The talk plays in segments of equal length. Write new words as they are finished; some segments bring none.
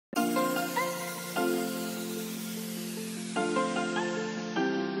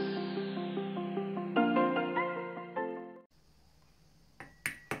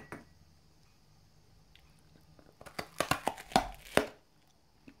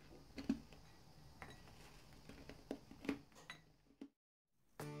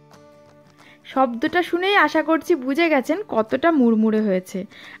শব্দটা শুনেই আশা করছি বুঝে গেছেন কতটা মুড়মুড়ে হয়েছে।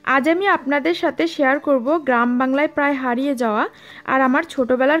 আজ আমি আপনাদের সাথে শেয়ার করব গ্রাম বাংলায় প্রায় হারিয়ে যাওয়া আর আমার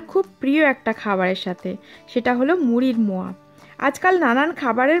ছোটবেলার খুব প্রিয় একটা খাবারের সাথে, সেটা হলো মুড়ির মোয়া। আজকাল নানান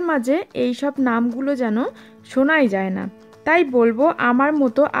খাবারের মাঝে এই সব নামগুলো যেন শোনাই যায় না, তাই বলবো আমার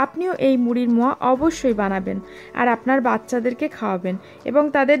মতো আপনিও এই মুড়ির মোয়া অবশ্যই বানাবেন আর আপনার বাচ্চাদেরকে খাওয়াবেন এবং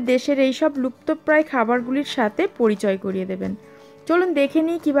তাদের দেশের এই সব লুপ্তপ্রায় খাবারগুলির সাথে পরিচয় করিয়ে দেবেন। চলুন দেখে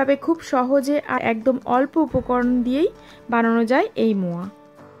নিই কীভাবে খুব সহজে আর একদম অল্প উপকরণ দিয়েই বানানো যায় এই মোয়া।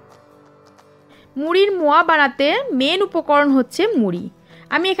 মুড়ির মোয়া বানাতে মেন উপকরণ হচ্ছে মুড়ি।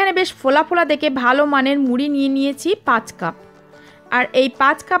 আমি এখানে বেশ ফোলা ফোলা দেখে ভালো মানের মুড়ি নিয়ে নিয়েছি 5 কাপ। আর এই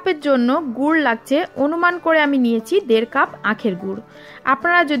 5 কাপের জন্য গুড় লাগছে, অনুমান করে আমি নিয়েছি 1.5 কাপ আখের গুড়।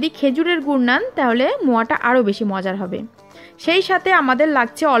 আপনারা যদি খেজুরের গুড় নেন তাহলে মোয়াটা আরও বেশি মজার হবে। সেই সাথে আমাদের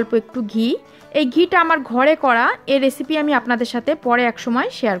লাগছে অল্প একটু ঘি। এই ঘিটা আমার ঘরে করা, এই রেসিপি আমি আপনাদের সাথে পরে এক সময়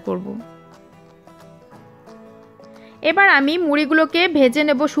শেয়ার করব। এবার আমি মুড়িগুলোকে ভেজে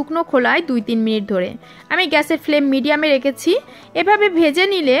নেব শুকনো খোলায় 2-3 মিনিট ধরে। আমি গ্যাসের ফ্লেম মিডিয়ামে রেখেছি। এভাবে ভেজে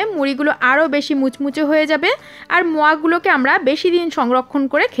নিলে মুড়িগুলো আরও বেশি মুচমুচে হয়ে যাবে আর মোয়াগুলোকে আমরা বেশি দিন সংরক্ষণ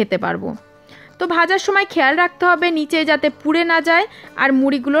করে খেতে পারবো। তো ভাজার সময় খেয়াল রাখতে হবে নিচে যাতে পুড়ে না যায় আর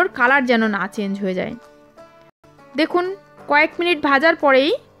মুড়িগুলোর কালার যেন না চেঞ্জ হয়ে যায়। দেখুন কয়েক মিনিট ভাজার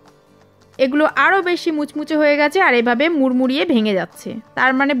পরেই এগুলো আরও বেশি মুচমুচে হয়ে গেছে আর এভাবে মুড়মুড়িয়ে ভেঙে যাচ্ছে,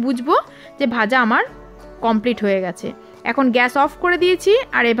 তার মানে বুঝবো যে ভাজা আমার কমপ্লিট হয়ে গেছে। এখন গ্যাস অফ করে দিয়েছি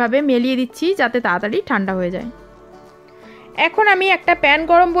আর এভাবে মেলিয়ে দিচ্ছি যাতে তাড়াতাড়ি ঠান্ডা হয়ে যায়। এখন আমি একটা প্যান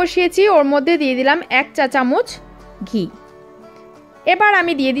গরম বসিয়েছি, ওর মধ্যে দিয়ে দিলাম 1 চা চামচ ঘি। এবার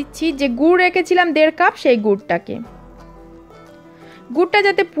আমি দিয়ে দিচ্ছি যে গুড় রেখেছিলাম 1.5 কাপ, সেই গুড়টা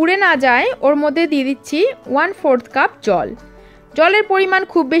যাতে পুড়ে না যায় ওর মধ্যে দিয়ে দিচ্ছি 1/4 কাপ জল। জলের পরিমাণ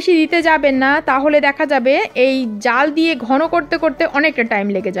খুব বেশি দিতে যাবেন না, তাহলে দেখা যাবে এই জাল দিয়ে ঘন করতে করতে অনেকটা টাইম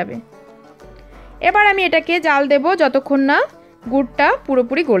লেগে যাবে। এবার আমি এটাকে জাল দেব যতক্ষণ না গুড়টা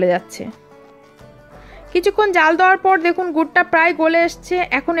পুরোপুরি গলে যাচ্ছে। কিছুক্ষণ জাল দেওয়ার পর দেখুন গুড়টা প্রায় গলে এসছে,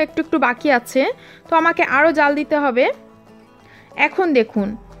 এখন একটু একটু বাকি আছে, তো আমাকে আরও জাল দিতে হবে। এখন দেখুন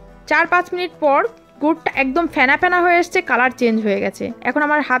 4-5 মিনিট পর গুড়টা একদম ফেনা ফেনা হয়ে এসছে, কালার চেঞ্জ হয়ে গেছে। এখন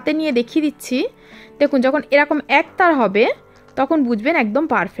আমার হাতে নিয়ে দেখিয়ে দিচ্ছি, দেখুন যখন এরকম একতার হবে তখন বুঝবেন একদম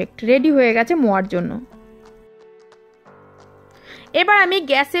পারফেক্ট রেডি হয়ে গেছে মোয়ার জন্য। এবার আমি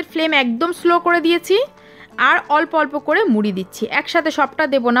গ্যাসের ফ্লেম একদম স্লো করে দিয়েছি আর অল্প অল্প করে মুড়ি দিচ্ছি, একসাথে সবটা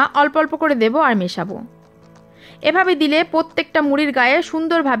দেব না, অল্প অল্প করে দেব আর মেশাবো। এভাবে দিলে প্রত্যেকটা মুড়ির গায়ে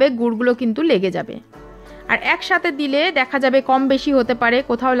সুন্দরভাবে গুড়গুলো কিন্তু লেগে যাবে। আর একসাথে দিলে দেখা যাবে কম বেশি হতে পারে,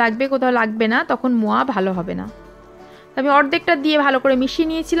 কোথাও লাগবে কোথাও লাগবে না, তখন মোয়া ভালো হবে না। আমি অর্ধেকটা দিয়ে ভালো করে মিশিয়ে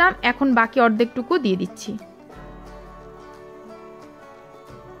নিয়েছিলাম, এখন বাকি অর্ধেকটুকু দিয়ে দিচ্ছি।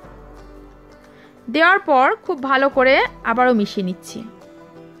 দেওয়ার পর খুব ভালো করে আবারও মিশিয়ে নিচ্ছি।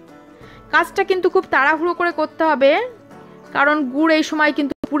 কাজটা কিন্তু খুব তাড়াহুড়ো করে করতে হবে, কারণ গুড় এই সময়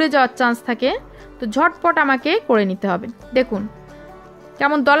কিন্তু পুড়ে যাওয়ার চান্স থাকে, তো ঝটপট আমাকে করে নিতে হবে। দেখুন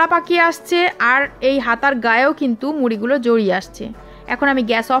কেমন দলা পাকিয়ে আসছে আর এই হাতার গায়েও কিন্তু মুড়িগুলো জড়িয়ে আসছে। এখন আমি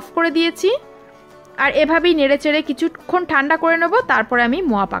গ্যাস অফ করে দিয়েছি আর এভাবেই নেড়ে চেড়ে কিছুক্ষণ ঠান্ডা করে নেব, তারপরে আমি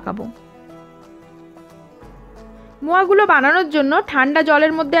মোয়া পাকাবো। মোয়াগুলো বানানোর জন্য ঠান্ডা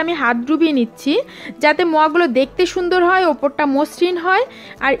জলের মধ্যে আমি হাত ডুবিয়ে নিচ্ছি, যাতে মোয়াগুলো দেখতে সুন্দর হয়, ওপরটা মসৃণ হয়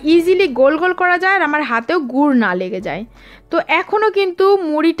আর ইজিলি গোল গোল করা যায় আর আমার হাতেও গুড় না লেগে যায়। তো এখনও কিন্তু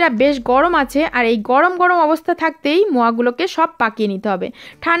মুড়িটা বেশ গরম আছে আর এই গরম গরম অবস্থা থাকতেই মোয়াগুলোকে সব পাকিয়ে নিতে হবে।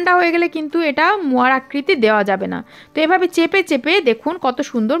 ঠান্ডা হয়ে গেলে কিন্তু এটা মোয়ার আকৃতি দেওয়া যাবে না। তো এভাবে চেপে চেপে দেখুন কত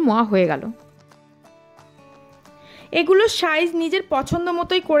সুন্দর মোয়া হয়ে গেল। এগুলোর সাইজ নিজের পছন্দ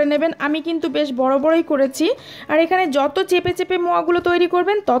মতোই করে নেবেন, আমি কিন্তু বেশ বড় বড়ই করেছি। আর এখানে যত চেপে চেপে মোয়াগুলো তৈরি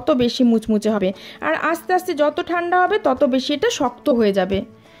করবেন তত বেশি মুচমুচে হবে আর আস্তে আস্তে যত ঠান্ডা হবে তত বেশি এটা শক্ত হয়ে যাবে।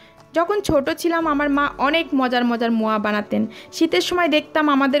 যখন ছোট ছিলাম আমার মা অনেক মজার মজার মোয়া বানাতেন। শীতের সময় দেখতাম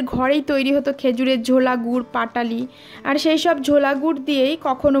আমাদের ঘরেই তৈরি হতো খেজুরের ঝোলা গুড়, পাটালি, আর সেই সব ঝোলা গুড় দিয়েই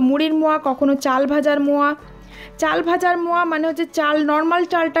কখনো মুড়ির মোয়া, কখনো চাল ভাজার মোয়া। চাল ভাজার মোয়া মানে হচ্ছে চাল, নর্মাল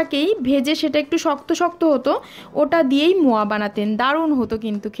চালটাকেই ভেজে সেটা একটু শক্ত শক্ত হতো, ওটা দিয়েই মোয়া বানাতেন, দারুণ হতো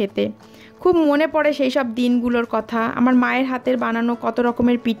কিন্তু খেতে। খুব মনে পড়ে সেই সব দিনগুলোর কথা, আমার মায়ের হাতের বানানো কত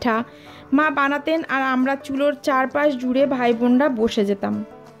রকমের পিঠা মা বানাতেন আর আমরা চুলোর চারপাশ জুড়ে ভাই বোনরা বসে যেতাম।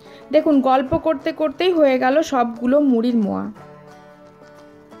 দেখুন গল্প করতে করতেই হয়ে গেল সবগুলো মুড়ির মোয়া।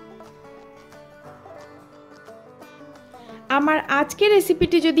 আমার আজকের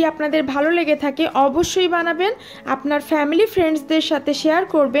রেসিপিটি যদি আপনাদের ভালো লেগে থাকে অবশ্যই বানাবেন, আপনার ফ্যামিলি ফ্রেন্ডসদের সাথে শেয়ার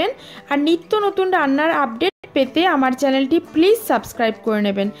করবেন। আর নিত্য নতুন রান্নার আপডেট পেতে আমার চ্যানেলটি প্লিজ সাবস্ক্রাইব করে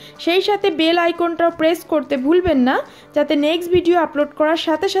নেবেন। সেই সাথে বেল আইকনটাও প্রেস করতে ভুলবেন না, যাতে নেক্সট ভিডিও আপলোড করার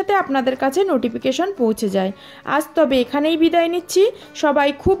সাথে সাথে আপনাদের কাছে নোটিফিকেশন পৌঁছে যায়। আজ তবে এখানেই বিদায় নিচ্ছি। সবাই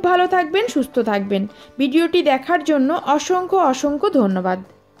খুব ভালো থাকবেন, সুস্থ থাকবেন। ভিডিওটি দেখার জন্য অসংখ্য অসংখ্য ধন্যবাদ।